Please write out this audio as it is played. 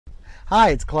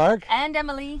Hi, it's Clark. And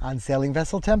Emily. On Sailing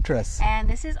Vessel Temptress. And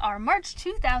this is our March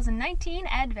 2019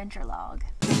 Adventure Log.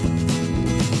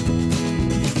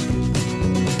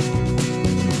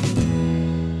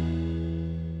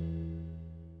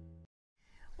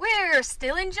 We're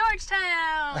still in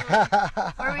Georgetown,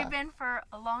 where we've been for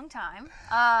a long time.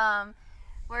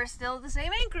 We're still at the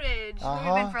same anchorage.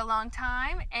 We've been for a long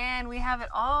time, and we have it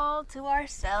all to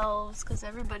ourselves because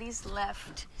everybody's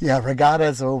left. Yeah,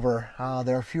 regatta's over.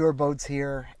 There are fewer boats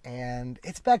here, and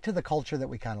it's back to the culture that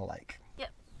we kind of like. Yep.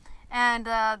 And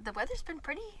the weather's been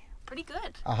pretty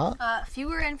good.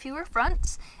 Fewer and fewer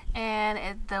fronts,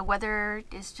 and the weather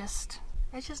is just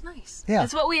nice. Yeah.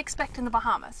 It's what we expect in the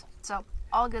Bahamas. So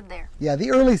all good there. Yeah,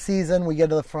 the early season, we get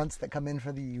to the fronts that come in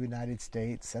for the United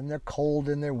States, and they're cold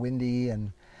and they're windy.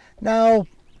 And now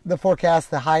the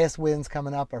forecast, the highest winds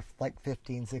coming up are like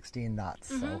 15, 16 knots.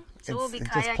 So we'll be it's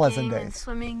kayaking just pleasant and days.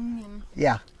 swimming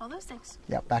and all those things.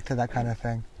 Yeah, back to that kind of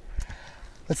thing.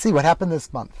 Let's see what happened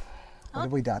this month. What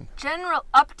have we done? General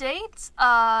updates.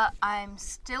 I'm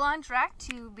still on track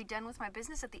to be done with my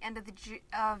business at the end of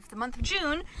the month of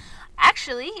June.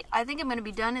 Actually, I think I'm going to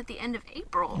be done at the end of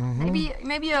April.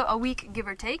 Maybe a week, give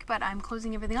or take, but I'm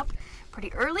closing everything up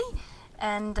pretty early.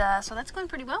 And so that's going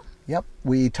pretty well. Yep.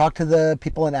 We talked to the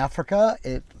people in Africa.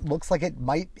 It looks like it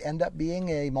might end up being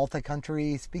a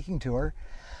multi-country speaking tour.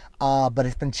 But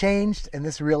it's been changed, and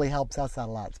this really helps us out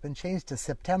a lot. It's been changed to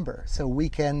September, so we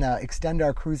can extend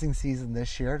our cruising season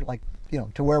this year,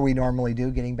 to where we normally do,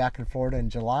 getting back in Florida in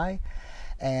July,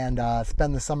 and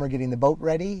spend the summer getting the boat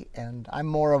ready. And I'm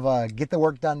more of a get the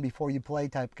work done before you play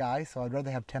type guy, so I'd rather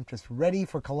have Temptress ready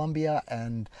for Colombia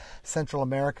and Central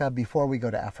America before we go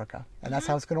to Africa, and that's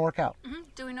how it's going to work out.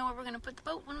 Do we know where we're going to put the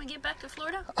boat when we get back to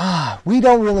Florida? We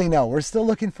don't really know. We're still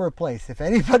looking for a place. If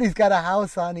anybody's got a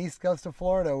house on the east coast of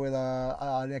Florida with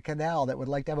a canal that would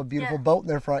like to have a beautiful boat in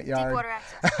their front yard. Deep water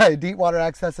access. Deep water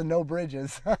access and no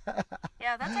bridges.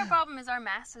 Yeah, that's our problem, is our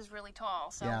mast is really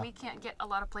tall, so we can't get a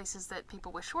lot of places that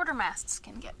people with shorter masts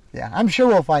can get. Yeah, I'm sure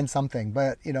we'll find something,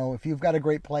 but if you've got a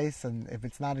great place and if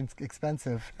it's not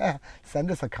expensive, send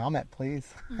us a comment,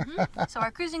 please. So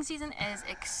our cruising season is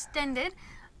extended.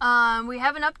 We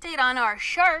have an update on our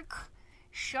shark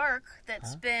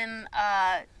that's been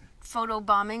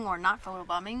photobombing or not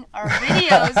photobombing our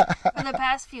videos for the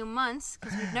past few months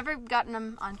because we've never gotten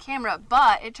them on camera,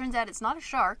 but it turns out it's not a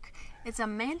shark, it's a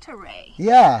manta ray.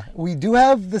 Yeah, we do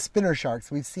have the spinner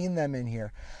sharks. We've seen them in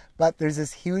here. But there's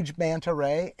this huge manta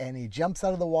ray, and he jumps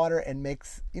out of the water and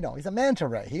makes, he's a manta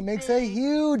ray. He makes a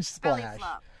huge splash. Belly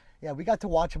flop. Yeah, we got to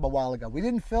watch him a while ago. We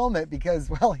didn't film it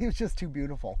because, well, he was just too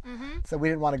beautiful. So we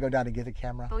didn't want to go down and get a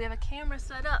camera. But we have a camera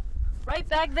set up right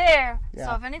back there. Yeah.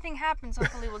 So if anything happens,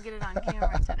 hopefully we'll get it on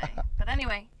camera today. But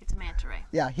anyway, it's a manta ray.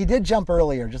 Yeah, he did jump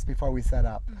earlier just before we set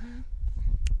up.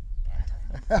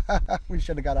 We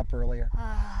should have got up earlier.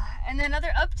 And then other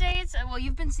updates. Well,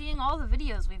 you've been seeing all the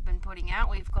videos we've been putting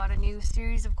out. We've got a new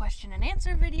series of question and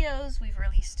answer videos. We've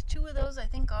released 2 of those, I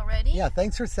think, already. Yeah,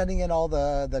 thanks for sending in all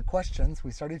the questions.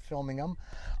 We started filming them.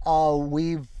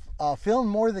 We've filmed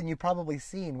more than you've probably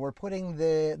seen. We're putting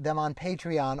them on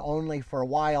Patreon only for a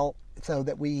while so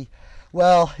that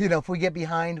if we get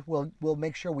behind, we'll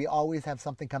make sure we always have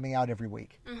something coming out every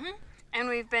week. And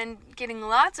we've been getting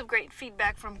lots of great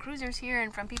feedback from cruisers here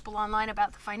and from people online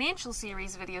about the financial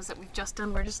series videos that we've just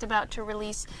done. We're just about to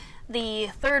release the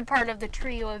 3rd part of the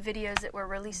trio of videos that we're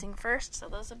releasing first, so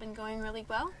those have been going really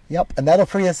well. Yep, and that'll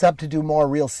free us up to do more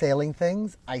real sailing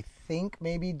things. I think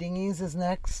maybe dinghies is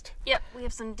next. Yep,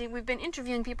 we've been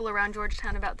interviewing people around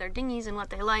Georgetown about their dinghies and what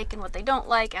they like and what they don't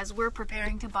like as we're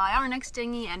preparing to buy our next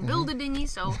dinghy and build a dinghy.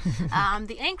 So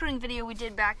the anchoring video we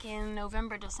did back in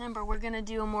November, December, we're going to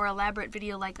do a more elaborate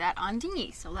video like that on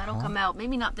dinghy. So that'll come out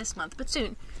maybe not this month, but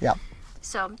soon. Yeah.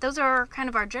 So those are kind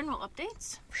of our general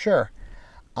updates. Sure.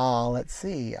 Let's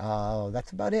see.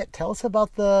 That's about it. Tell us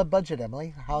about the budget,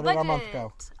 Emily. How did our month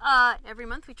go? Every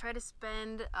month we try to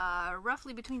spend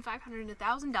roughly between $500 and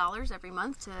 $1,000 every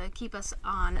month to keep us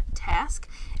on task.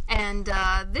 And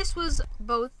this was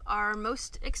both our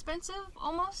most expensive,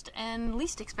 almost, and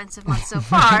least expensive month so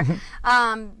far,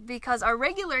 because our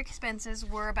regular expenses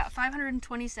were about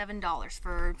 $527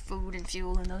 for food and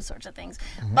fuel and those sorts of things.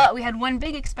 But we had one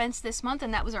big expense this month,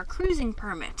 and that was our cruising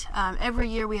permit. Every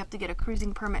year we have to get a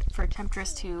cruising permit for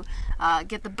Temptress to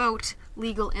get the boat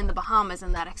legal in the Bahamas,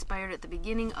 and that expired at the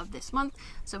beginning of this month.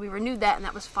 So we renewed that, and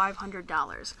that was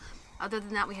 $500. Other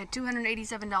than that, we had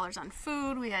 $287 on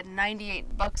food, we had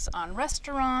 $98 on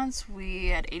restaurants, we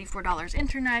had $84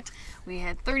 internet, we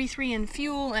had $33 in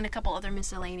fuel, and a couple other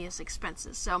miscellaneous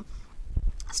expenses. So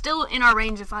still in our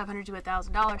range of $500 to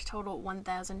 $1,000, total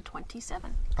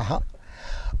 $1,027.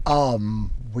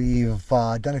 We've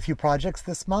done a few projects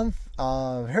this month.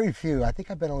 Very few. I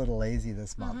think I've been a little lazy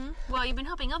this month. Well, you've been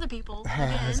helping other people.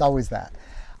 It's always that.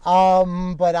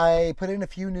 But I put in a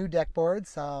few new deck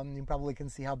boards. You probably can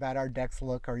see how bad our decks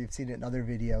look, or you've seen it in other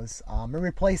videos. I'm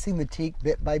replacing the teak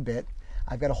bit by bit.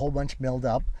 I've got a whole bunch milled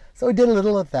up. So I did a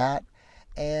little of that.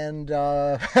 And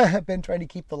I've been trying to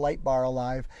keep the light bar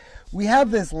alive. We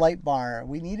have this light bar.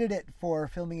 We needed it for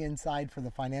filming inside for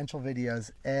the financial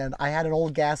videos. And I had an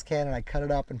old gas can and I cut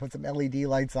it up and put some LED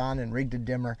lights on and rigged a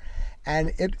dimmer.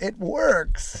 And it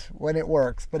works when it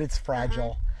works, but it's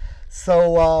fragile.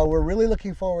 So we're really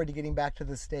looking forward to getting back to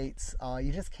the States. You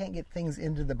just can't get things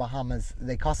into the Bahamas.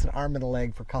 They cost an arm and a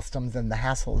leg for customs, and the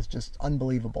hassle is just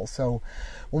unbelievable. So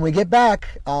when we get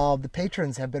back, the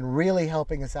patrons have been really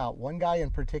helping us out. One guy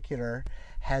in particular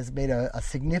has made a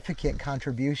significant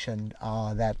contribution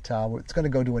that it's going to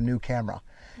go to a new camera.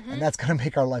 And that's going to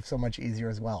make our life so much easier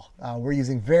as well. We're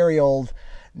using very old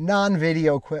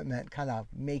non-video equipment, kind of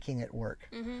making it work.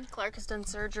 Clark has done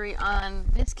surgery on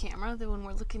this camera, the one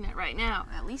we're looking at right now,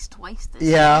 at least twice this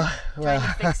year. Trying to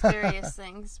fix various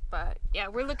things. But yeah,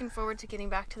 we're looking forward to getting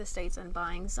back to the States and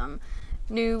buying some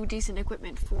new decent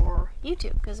equipment for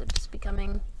YouTube, because it's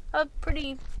becoming a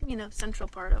pretty, central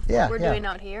part of what we're doing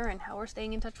out here and how we're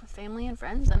staying in touch with family and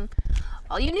friends and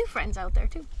all you new friends out there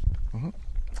too.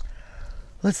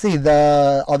 Let's see,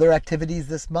 the other activities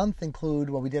this month include,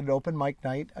 we did an open mic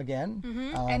night again.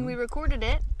 And we recorded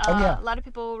it. A lot of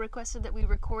people requested that we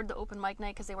record the open mic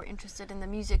night because they were interested in the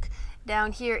music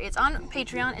down here. It's on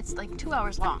Patreon. It's like 2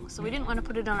 hours long, so we didn't want to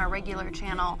put it on our regular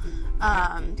channel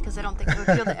because I don't think it would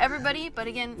appeal to everybody. But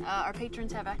again, our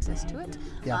patrons have access to it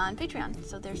on Patreon,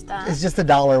 so there's that. It's just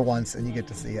 $1 once, and you get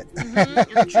to see it. And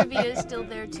the trivia is still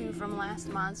there too from last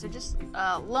month, so just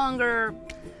longer,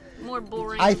 more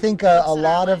boring. I think a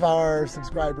lot of our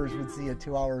subscribers would see a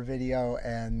 2-hour video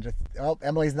and just,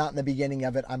 Emily's not in the beginning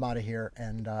of it, I'm out of here.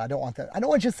 And I don't want that. I don't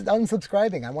want you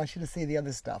unsubscribing. I want you to see the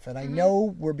other stuff. And I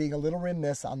know we're being a little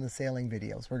remiss on the sailing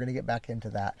videos. We're going to get back into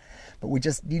that. But we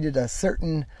just needed a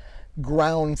certain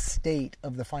ground state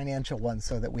of the financial ones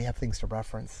so that we have things to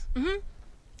reference.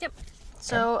 Yep.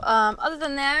 So, other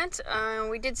than that,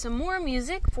 we did some more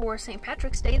music for St.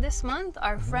 Patrick's Day this month.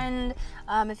 Our friend,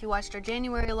 if you watched our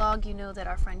January log, you know that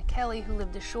our friend Kelly, who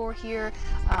lived ashore here,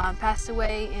 passed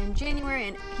away in January,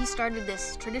 and he started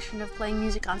this tradition of playing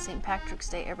music on St. Patrick's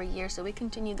Day every year, so we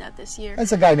continued that this year.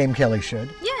 That's a guy named Kelly should.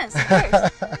 Yes,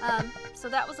 of course. So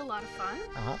that was a lot of fun.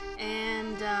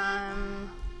 And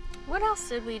what else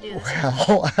did we do this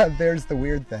month? There's the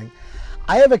weird thing.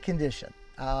 I have a condition.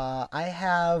 I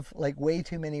have way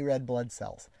too many red blood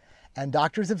cells, and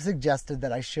doctors have suggested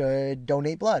that I should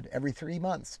donate blood every 3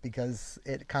 months because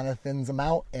it kind of thins them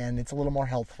out and it's a little more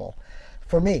healthful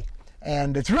for me.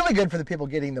 And it's really good for the people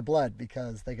getting the blood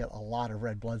because they get a lot of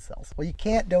red blood cells. Well, you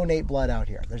can't donate blood out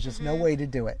here. There's just no way to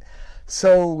do it.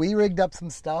 So we rigged up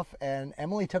some stuff, and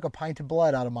Emily took a pint of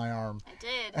blood out of my arm. I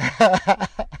did.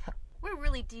 We're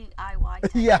really DIY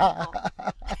type people.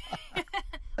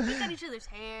 We cut each other's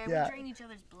hair, we drain each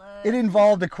other's blood. It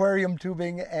involved aquarium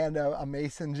tubing and a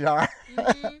mason jar.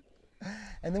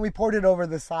 And then we poured it over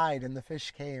the side, and the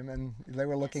fish came, and they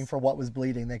were looking for what was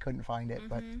bleeding. They couldn't find it.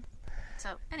 But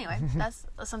so anyway, that's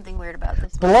something weird about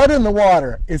this. Blood in the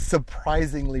water is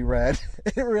surprisingly red.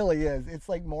 It really is. It's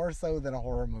like more so than a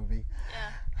horror movie.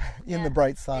 In the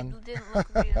bright sun. It didn't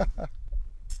look real.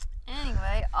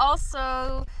 Anyway,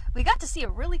 also, we got to see a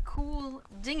really cool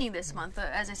dinghy this month.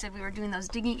 As I said, we were doing those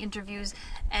dinghy interviews,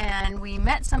 and we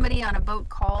met somebody on a boat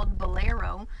called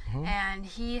Bolero, and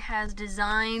he has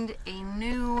designed a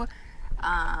new,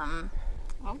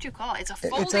 what would you call it? It's a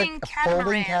folding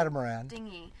catamaran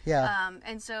dinghy. Yeah.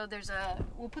 And so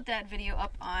we'll put that video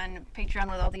up on Patreon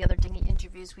with all the other dinghy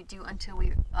interviews we do until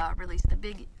we release the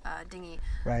big dinghy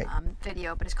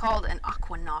video. But it's called an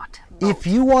Aquanaut boat. If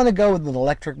you want to go with an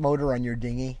electric motor on your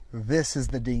dinghy, this is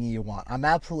the dinghy you want. I'm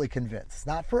absolutely convinced.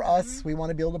 Not for us. We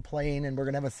want to build a plane, and we're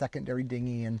going to have a secondary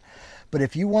dinghy. But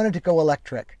if you wanted to go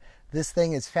electric, this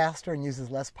thing is faster and uses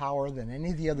less power than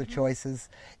any of the other choices.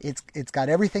 It's got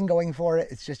everything going for it.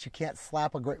 It's just you can't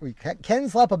slap we can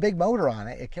slap a big motor on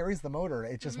it. It carries the motor.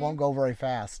 It just won't go very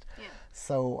fast.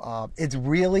 So it's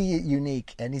really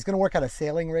unique. And he's going to work out a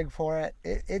sailing rig for it.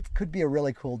 It could be a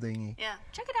really cool dinghy. Yeah,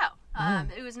 check it out.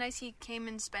 It was nice. He came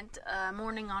and spent a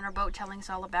morning on our boat telling us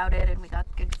all about it, and we got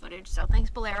good footage. So thanks,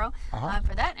 Bolero,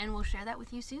 for that. And we'll share that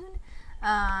with you soon.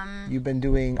 You've been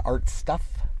doing art stuff?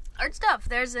 Art stuff.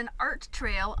 There's an art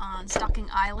trail on Stocking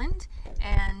Island,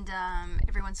 and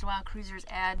every once in a while cruisers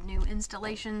add new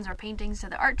installations or paintings to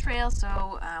the art trail,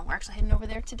 so we're actually heading over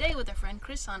there today with our friend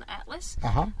Chris on Atlas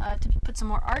to put some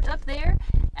more art up there.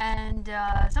 And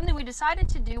something we decided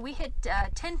to do, we hit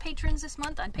 10 patrons this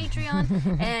month on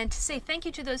Patreon, and to say thank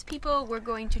you to those people, we're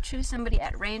going to choose somebody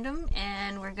at random,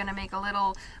 and we're going to make a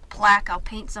little plaque. I'll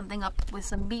paint something up with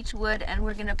some beech wood, and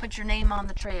we're going to put your name on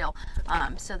the trail,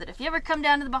 so that if you ever come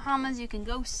down to the Bahamas, you can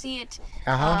go see it,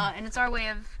 and it's our way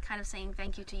of kind of saying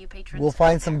thank you to you patrons. We'll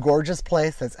find some gorgeous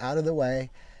place that's out of the way,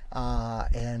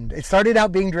 and it started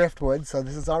out being driftwood, so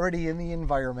this is already in the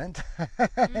environment.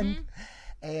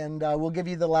 And we'll give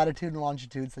you the latitude and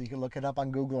longitude so you can look it up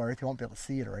on Google Earth. You won't be able to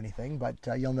see it or anything, but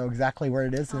you'll know exactly where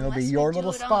it is, and it'll be your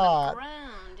little spot. On the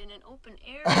ground in an open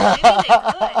area. Maybe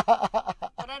they could,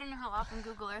 but I don't know how often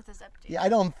Google Earth is updated. Yeah, I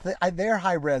don't. They're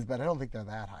high res, but I don't think they're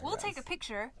that high. We'll take a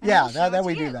picture. Yeah, that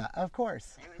we do that, of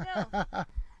course. There we go.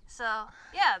 So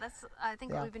yeah, that's I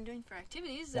think what we've been doing for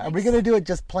activities. Yeah, are we gonna do it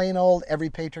just plain old?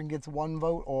 Every patron gets one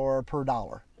vote, or per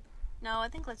dollar? No, I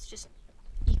think let's just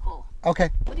equal. Okay.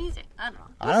 What do you think? I don't know.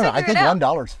 I don't know. I think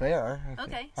 $1 fair.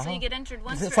 Okay, so you get entered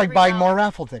once. It's like buying more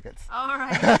raffle tickets. All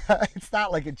right. It's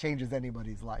not like it changes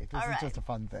anybody's life. This is just a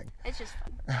fun thing. It's just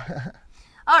fun.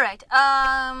 All right.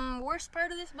 Worst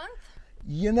part of this month?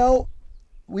 You know,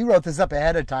 we wrote this up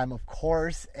ahead of time, of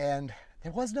course, and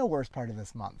there was no worst part of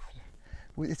this month.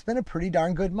 It's been a pretty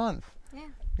darn good month. Yeah.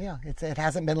 Yeah. It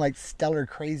hasn't been like stellar,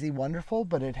 crazy, wonderful,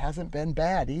 but it hasn't been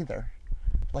bad either.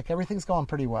 Like everything's going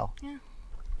pretty well. Yeah.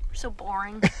 So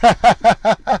boring.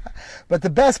 But the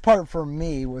best part for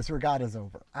me was regatta's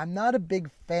over. I'm not a big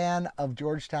fan of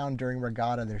Georgetown during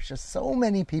regatta. There's just so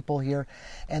many people here,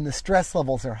 and the stress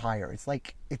levels are higher. It's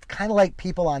kind of like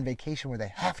people on vacation where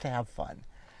they have to have fun.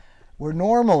 Where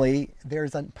normally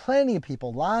there's plenty of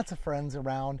people, lots of friends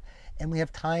around, and we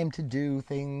have time to do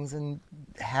things and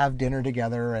have dinner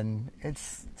together, and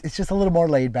it's just a little more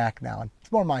laid back now.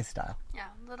 It's more my style. Yeah,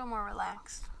 a little more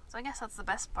relaxed. So I guess that's the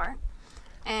best part.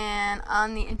 And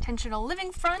on the intentional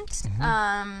living front,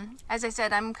 as I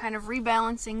said, I'm kind of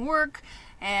rebalancing work,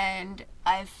 and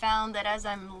I've found that as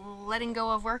I'm letting go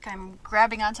of work, I'm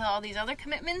grabbing onto all these other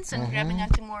commitments and grabbing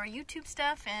onto more YouTube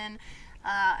stuff, and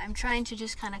I'm trying to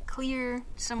just kind of clear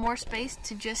some more space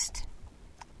to just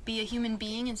be a human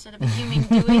being instead of a human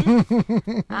doing.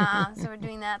 So we're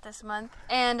doing that this month.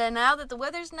 And now that the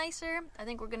weather's nicer, I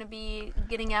think we're going to be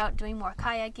getting out, doing more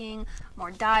kayaking, more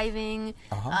diving,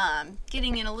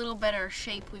 getting in a little better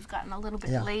shape. We've gotten a little bit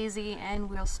lazy,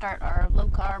 and we'll start our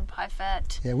low-carb,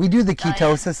 high-fat. Yeah, we do the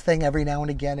ketosis thing every now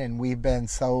and again, and we've been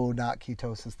so not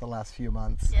ketosis the last few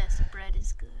months. Yes, bread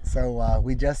is good. So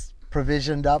we just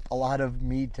provisioned up a lot of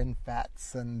meat and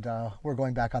fats, and we're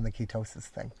going back on the ketosis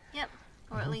thing. Yep.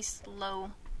 Or at least low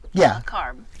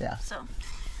carb. Yeah.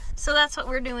 So that's what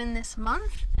we're doing this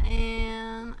month,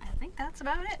 and I think that's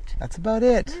about it. That's about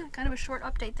it. Yeah, kind of a short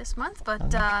update this month,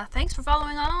 but thanks for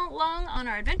following along on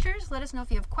our adventures. Let us know if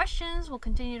you have questions. We'll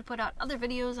continue to put out other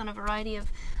videos on a variety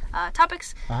of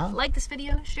topics. Like this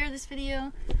video, share this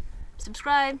video,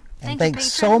 subscribe. Thanks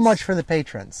so much for the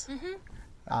patrons.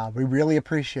 We really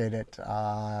appreciate it.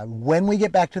 When we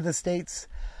get back to the States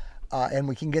and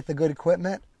we can get the good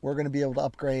equipment, we're going to be able to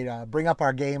upgrade, bring up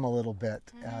our game a little bit,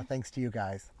 thanks to you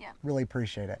guys. Yeah. Really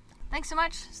appreciate it. Thanks so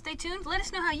much. Stay tuned. Let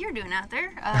us know how you're doing out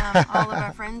there. All of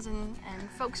our friends and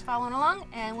folks following along,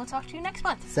 and we'll talk to you next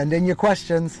month. Send in your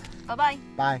questions. Bye-bye.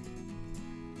 Bye.